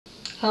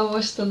How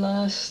was the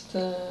last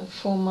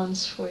 4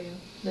 months for you,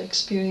 the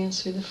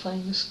experience with the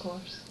Finder's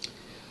course?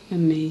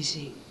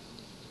 Amazing.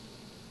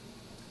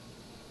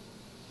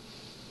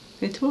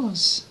 It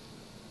was.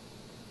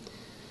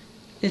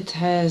 It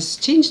has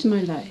changed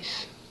my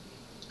life.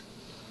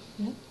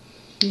 Yeah?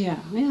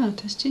 Yeah, it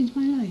has changed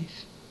my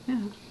life.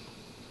 Yeah.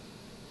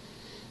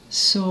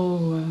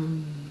 So,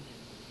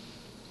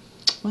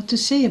 what to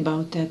say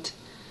about that?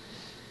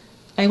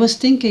 I was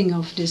thinking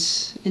of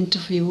this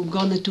interview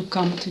gonna to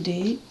come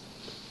today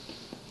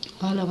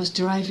while I was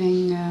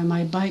driving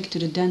my bike to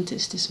the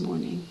dentist this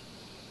morning.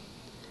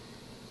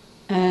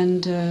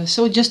 And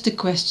so just a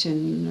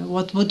question,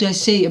 what would I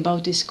say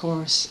about this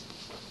course?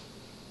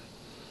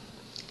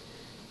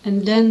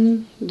 And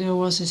then there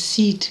was a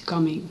seed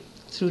coming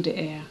through the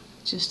air,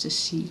 just a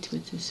seed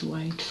with this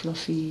white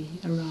fluffy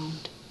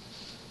around.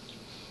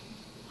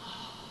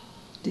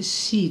 This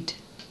seed,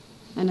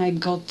 and I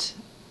got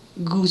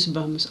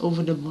goosebumps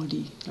over the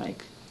body,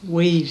 like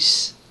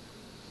waves.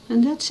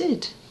 And that's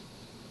it.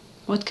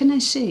 What can I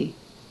say?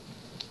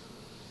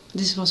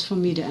 This was for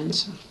me the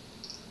answer.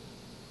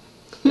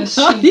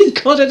 You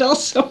got it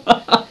also.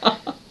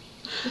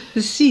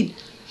 The seed.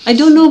 I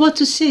don't know what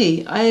to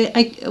say.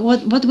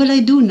 What will I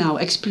do now?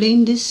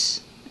 Explain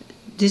this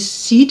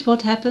seed,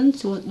 what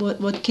happened,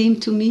 what came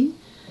to me?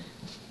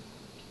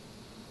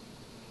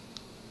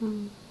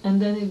 And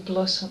then it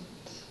blossomed.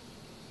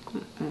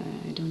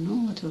 I don't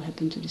know what will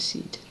happen to the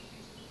seed.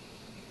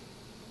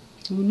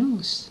 Who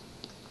knows?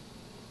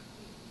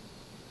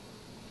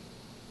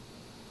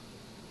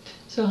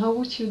 So how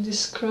would you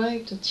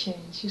describe the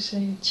change? You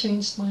say it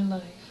changed my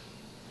life.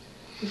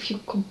 If you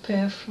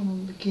compare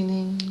from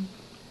beginning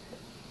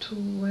to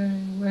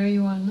where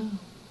you are now.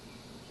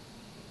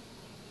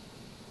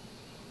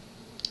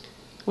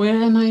 Where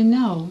am I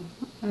now?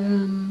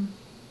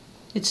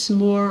 It's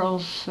more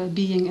of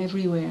being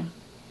everywhere.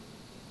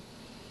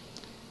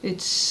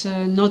 It's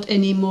not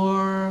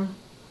anymore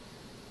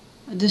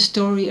the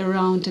story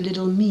around the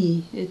little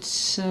me.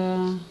 It's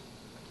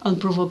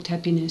unprovoked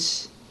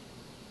happiness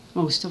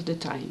most of the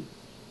time.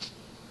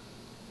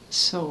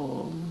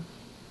 So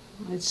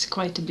it's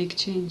quite a big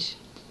change.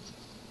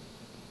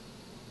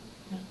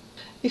 Yeah.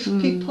 If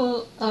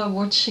people are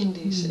watching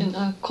this and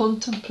are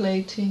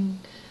contemplating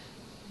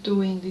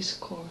doing this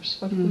course,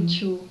 what would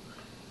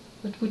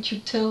you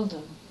tell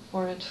them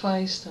or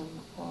advise them,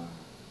 or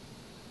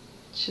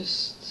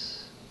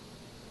just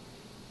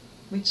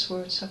which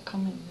words are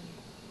coming then?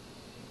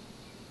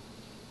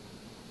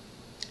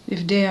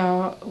 If they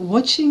are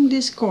watching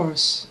this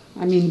course,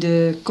 I mean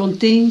the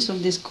contents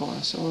of this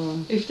course,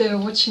 or if they are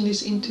watching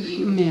this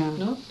interview,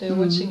 no, they're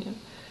watching it,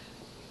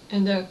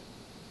 and they're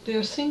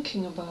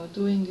thinking about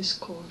doing this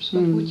course.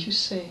 What would you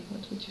say?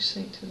 What would you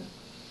say to them?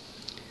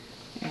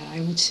 Yeah,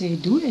 I would say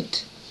do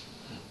it.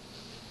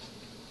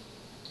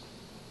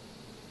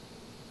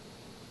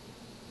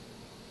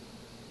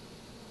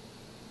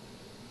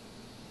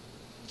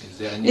 Is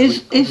there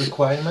any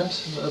requirement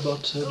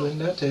about doing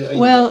that?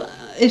 Well,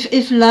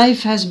 if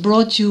life has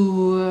brought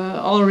you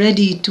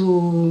already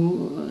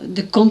to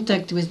the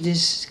contact with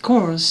this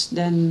course,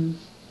 then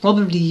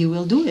probably you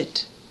will do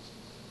it.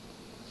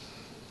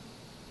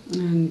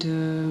 And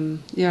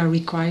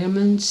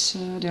requirements,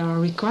 there are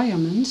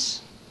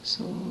requirements.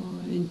 So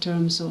in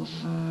terms of,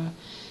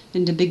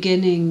 in the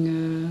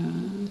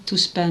beginning, to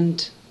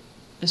spend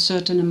a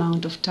certain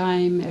amount of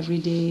time every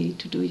day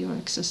to do your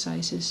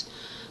exercises.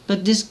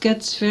 But this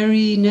gets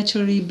very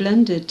naturally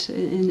blended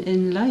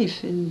in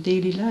life, in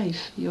daily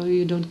life.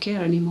 You don't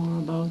care anymore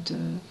about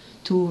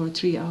 2 or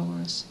 3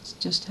 hours. It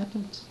just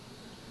happens.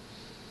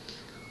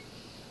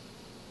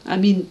 I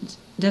mean,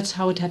 that's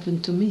how it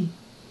happened to me.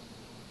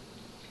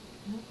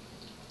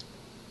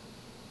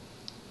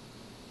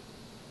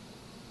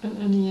 And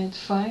any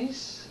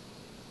advice?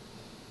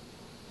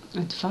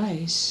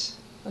 Advice?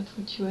 What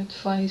would you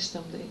advise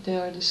them? They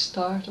are the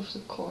start of the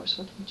course.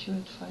 What would you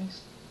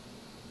advise them?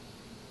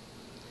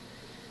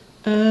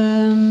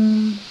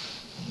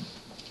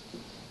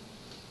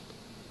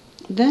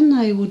 Then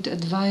I would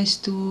advise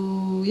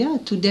to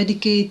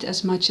dedicate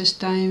as much as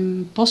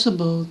time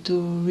possible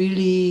to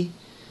really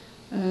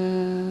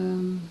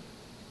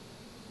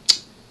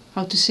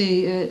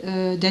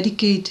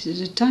dedicate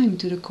the time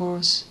to the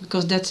course,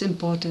 because that's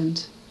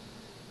important.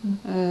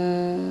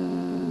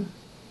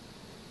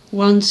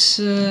 Once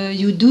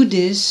you do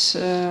this,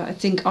 I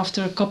think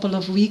after a couple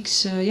of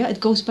weeks, it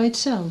goes by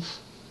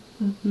itself.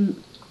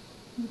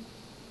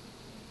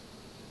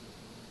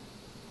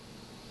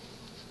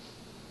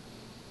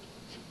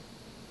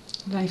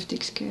 Life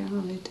takes care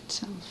of it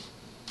itself.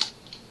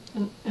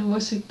 And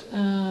was it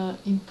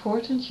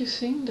important, you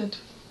think, that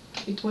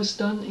it was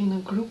done in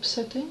a group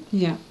setting?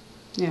 Yeah,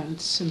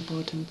 it's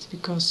important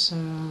because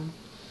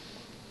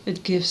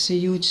it gives a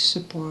huge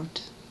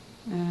support,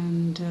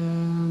 and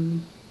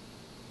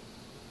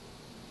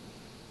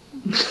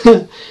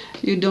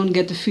you don't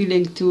get the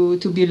feeling to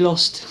be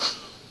lost.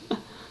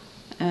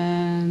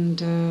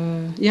 And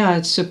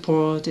it's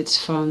support, it's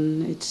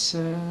fun, it's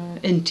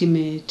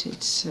intimate,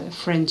 it's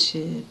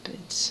friendship,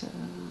 it's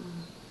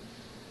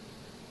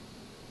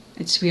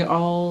it's we're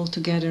all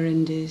together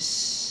in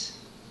this.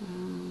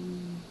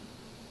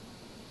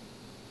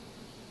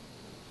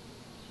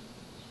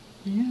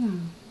 Yeah.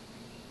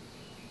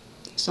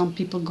 Some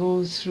people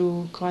go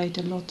through quite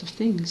a lot of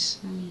things,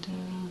 and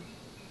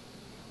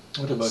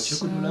what about you,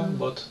 Gudula,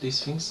 about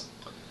these things?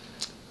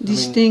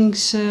 These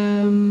things.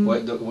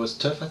 Was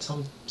tough at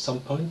some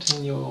point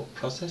in your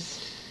process?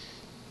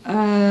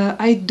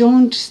 I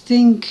don't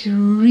think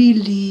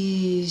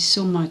really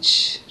so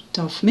much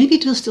tough. Maybe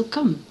it will still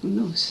come. Who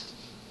knows?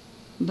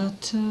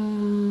 But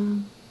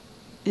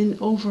in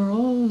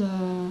overall,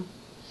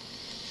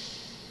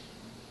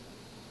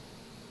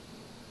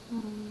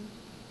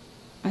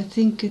 I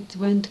think it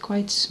went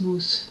quite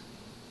smooth.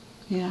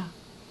 Yeah.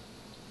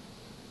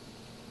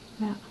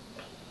 Yeah.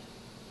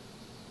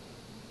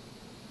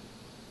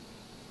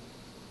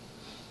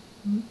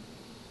 Mm.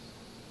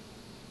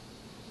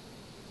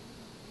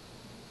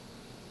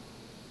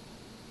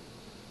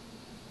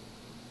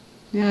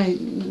 Yeah,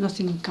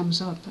 nothing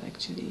comes up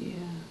actually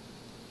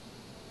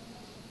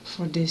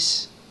for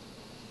this.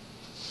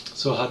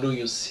 So how do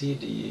you see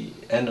the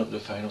end of the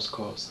finals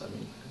course? I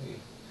mean,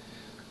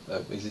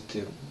 is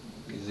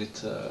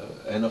it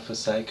end of a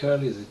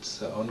cycle? Is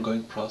it an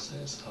ongoing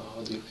process?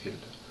 How do you feel?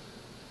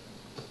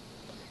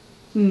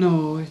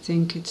 No, I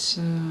think it's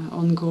an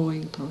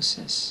ongoing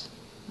process.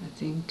 I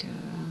think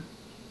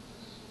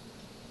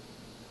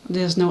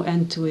there's no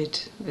end to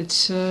it.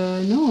 It's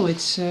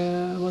it's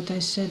what I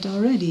said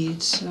already.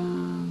 It's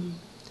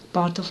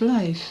part of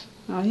life.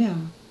 Oh yeah.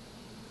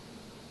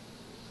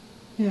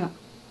 Yeah.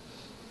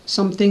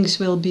 Some things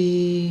will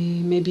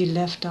be maybe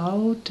left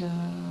out.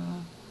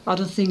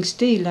 Other things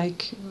stay.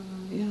 Like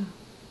yeah.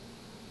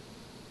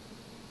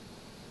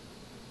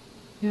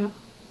 Yeah.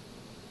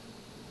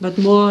 But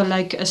more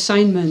like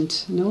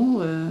assignment,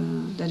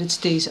 that it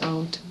stays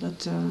out.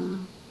 But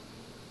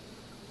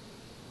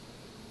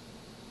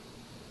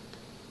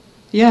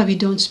yeah, we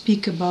don't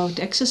speak about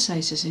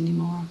exercises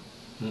anymore.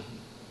 Mm-hmm.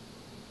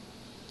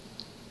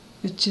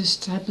 It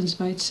just happens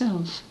by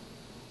itself,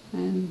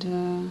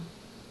 and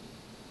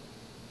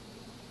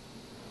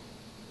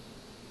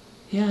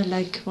yeah,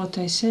 like what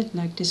I said,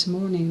 like this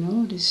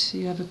morning, this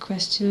you have a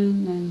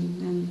question,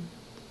 and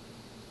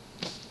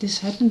this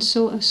happens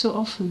so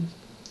often.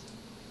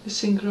 The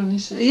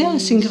synchronicity. Yeah,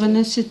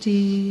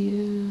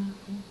 synchronicity.